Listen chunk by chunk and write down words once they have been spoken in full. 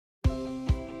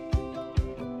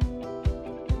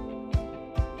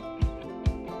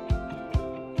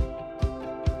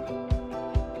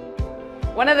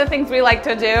One of the things we like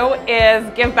to do is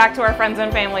give back to our friends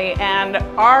and family, and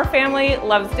our family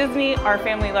loves Disney, our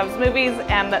family loves movies,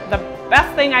 and the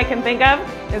best thing I can think of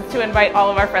is to invite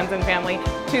all of our friends and family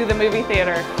to the movie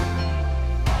theater.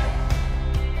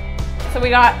 So we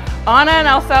got Anna and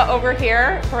Elsa over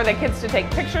here for the kids to take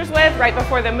pictures with right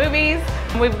before the movies.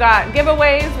 We've got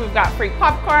giveaways, we've got free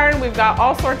popcorn, we've got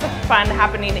all sorts of fun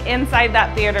happening inside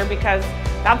that theater because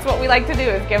that's what we like to do,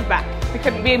 is give back. We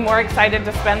couldn't be more excited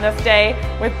to spend this day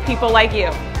with people like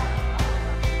you.